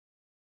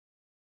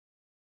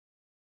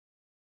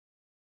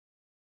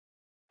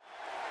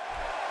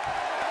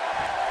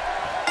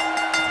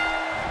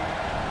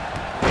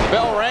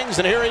Bell rings,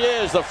 and here he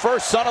is, the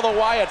first son of the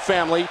Wyatt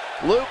family,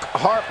 Luke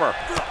Harper.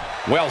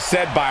 Well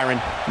said,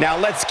 Byron. Now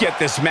let's get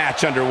this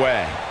match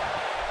underway.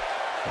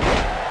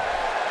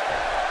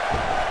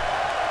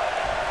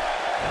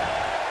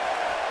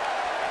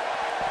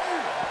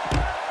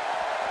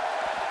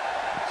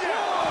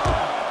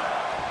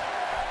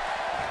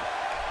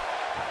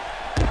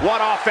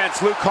 What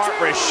offense Luke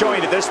Harper is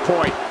showing at this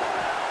point.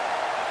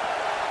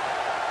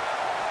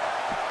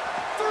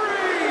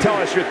 Tell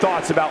us your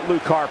thoughts about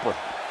Luke Harper.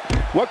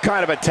 What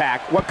kind of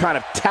attack, what kind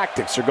of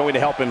tactics are going to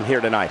help him here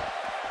tonight?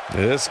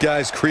 This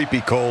guy's creepy,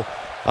 Cole.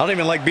 I don't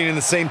even like being in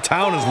the same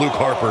town as Luke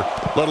Harper,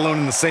 let alone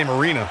in the same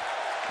arena.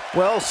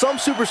 Well, some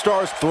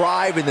superstars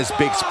thrive in this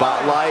big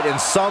spotlight and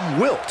some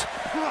wilt.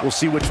 We'll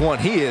see which one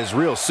he is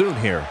real soon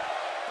here.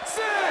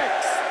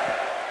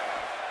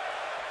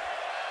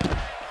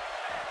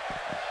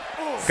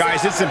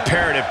 Guys, it's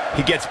imperative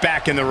he gets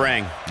back in the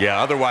ring.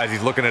 Yeah, otherwise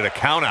he's looking at a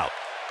countout.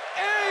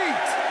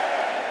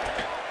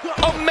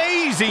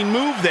 Amazing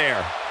move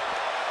there.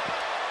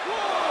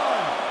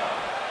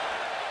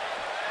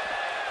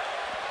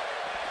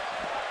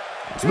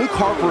 Luke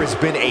Harper has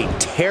been a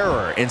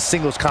terror in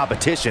singles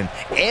competition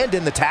and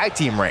in the tag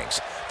team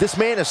ranks. This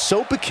man is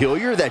so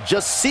peculiar that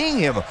just seeing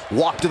him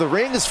walk to the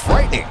ring is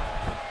frightening.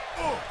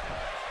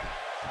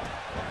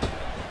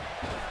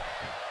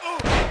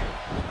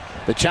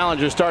 The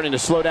challenger's starting to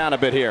slow down a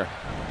bit here.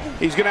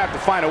 He's going to have to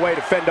find a way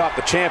to fend off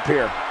the champ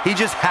here. He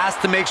just has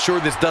to make sure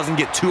this doesn't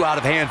get too out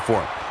of hand for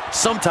him.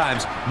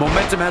 Sometimes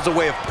momentum has a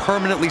way of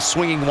permanently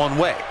swinging one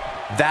way.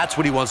 That's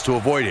what he wants to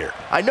avoid here.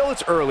 I know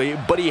it's early,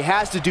 but he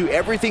has to do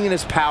everything in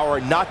his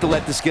power not to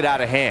let this get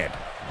out of hand.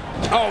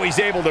 Oh, he's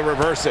able to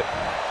reverse it.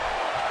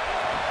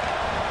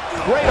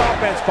 Great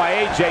offense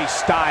by AJ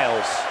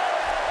Styles.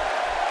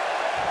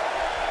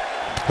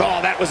 Oh,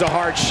 that was a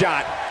hard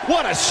shot.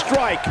 What a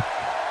strike.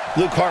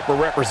 Luke Harper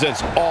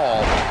represents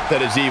all that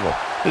is evil.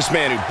 This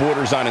man who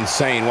borders on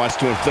insane wants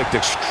to inflict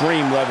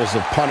extreme levels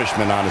of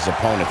punishment on his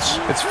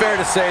opponents. It's fair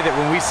to say that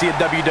when we see a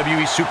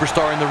WWE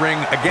superstar in the ring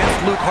against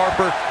Luke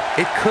Harper,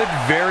 it could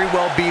very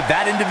well be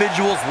that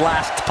individual's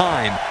last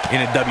time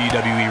in a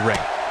WWE ring.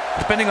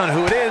 Depending on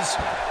who it is,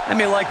 I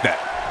may like that.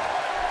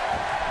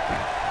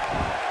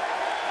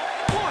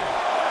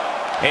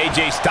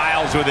 AJ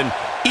Styles with an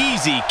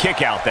easy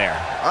kick out there.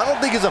 I don't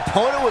think his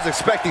opponent was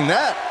expecting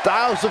that.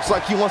 Styles looks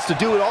like he wants to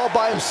do it all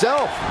by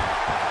himself.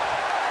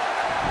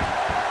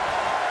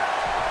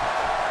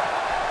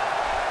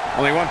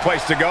 Only one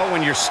place to go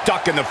when you're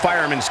stuck in the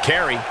fireman's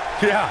carry.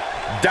 Yeah,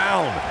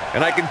 down.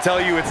 And I can tell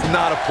you it's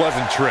not a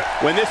pleasant trip.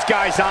 When this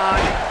guy's on,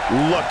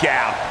 look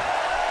out.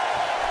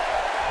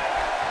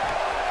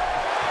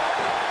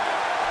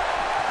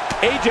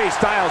 AJ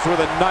Styles with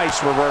a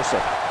nice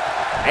reversal.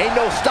 Ain't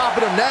no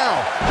stopping him now.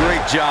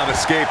 Great job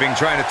escaping,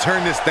 trying to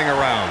turn this thing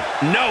around.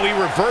 No, he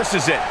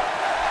reverses it.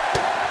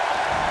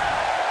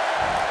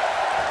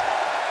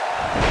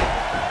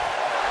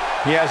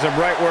 He has him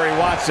right where he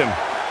wants him.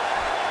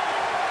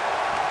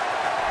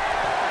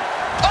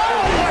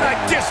 Oh, what a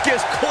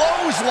discus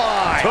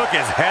clothesline! Took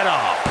his head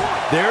off.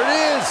 There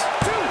it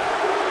is.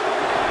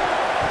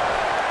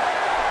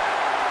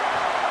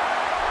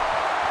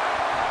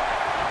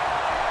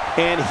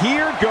 And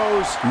here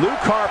goes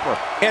Luke Harper.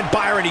 And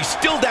Byron, he's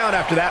still down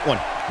after that one.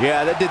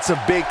 Yeah, that did some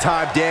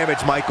big-time damage,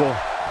 Michael.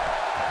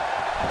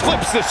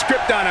 Flips the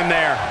script on him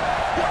there.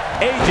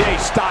 AJ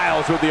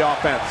Styles with the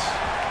offense.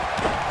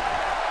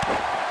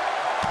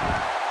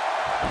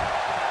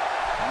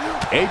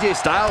 AJ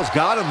Styles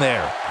got him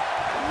there.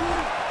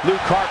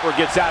 Luke Harper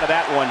gets out of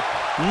that one.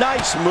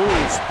 Nice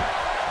move.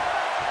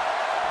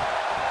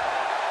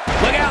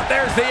 Look out,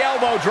 there's the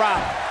elbow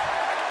drop.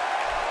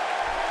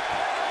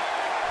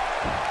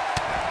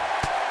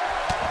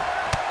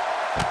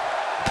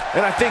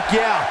 And I think,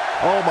 yeah,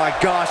 oh my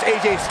gosh,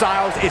 AJ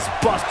Styles is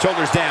bust.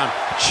 Shoulders down.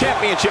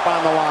 Championship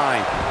on the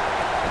line.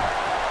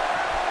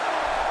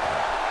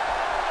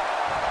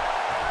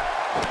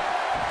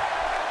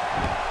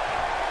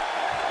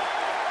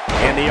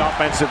 And the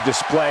offensive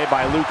display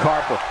by Luke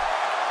Harper.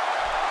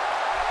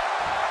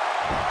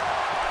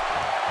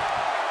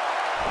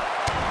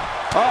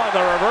 Oh,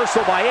 the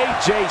reversal by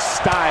AJ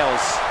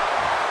Styles.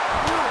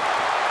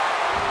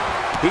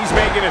 He's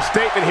making a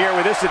statement here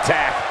with this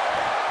attack.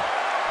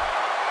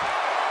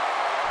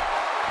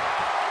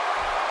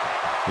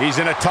 He's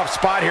in a tough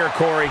spot here,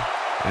 Corey.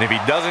 And if he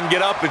doesn't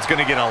get up, it's going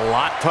to get a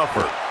lot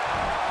tougher.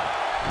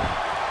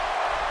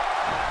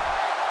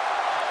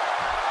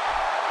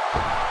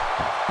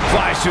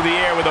 Flies through the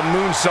air with a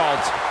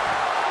moonsault.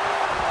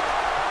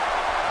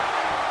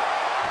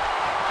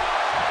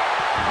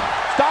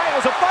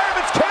 Styles, a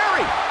fireman's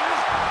carry.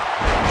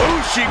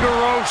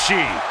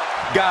 Ushigoroshi.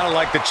 Gotta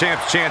like the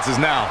champ's chances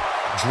now.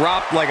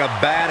 Dropped like a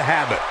bad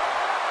habit.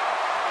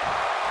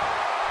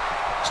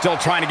 Still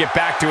trying to get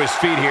back to his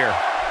feet here.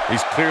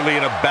 He's clearly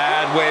in a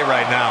bad way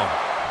right now.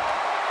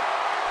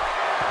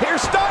 Here's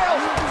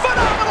Styles.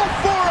 Phenomenal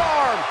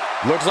forearm.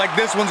 Looks like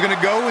this one's going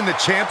to go in the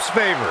champ's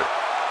favor.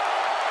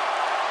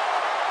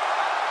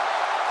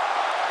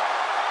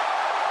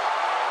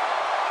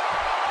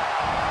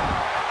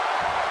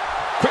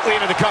 quickly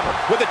into the cover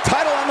with the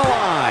title on the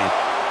line.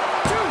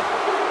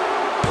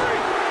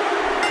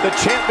 The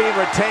champion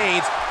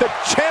retains. The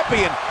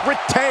champion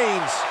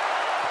retains.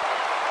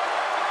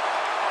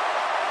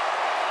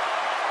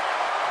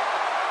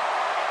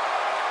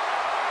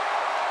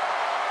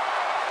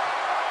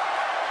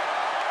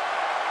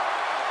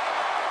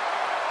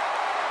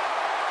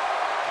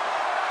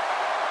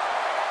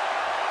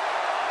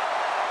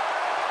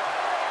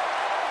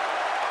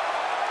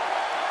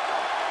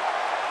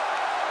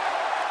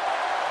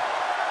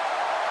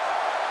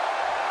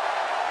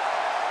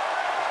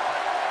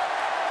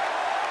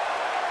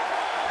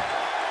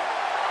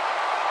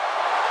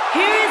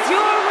 Here is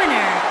your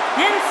winner,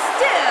 and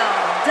still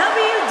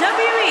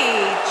WWE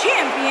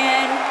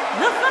Champion,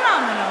 the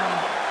phenomenal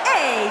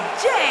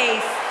AJ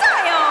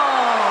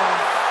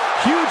Styles.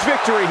 Huge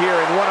victory here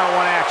in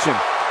one-on-one action.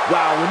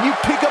 Wow, when you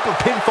pick up a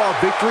pinfall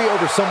victory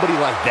over somebody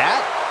like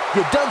that,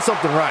 you've done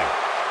something right.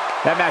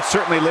 That match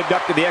certainly lived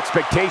up to the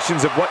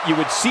expectations of what you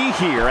would see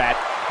here at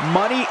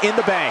Money in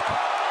the Bank.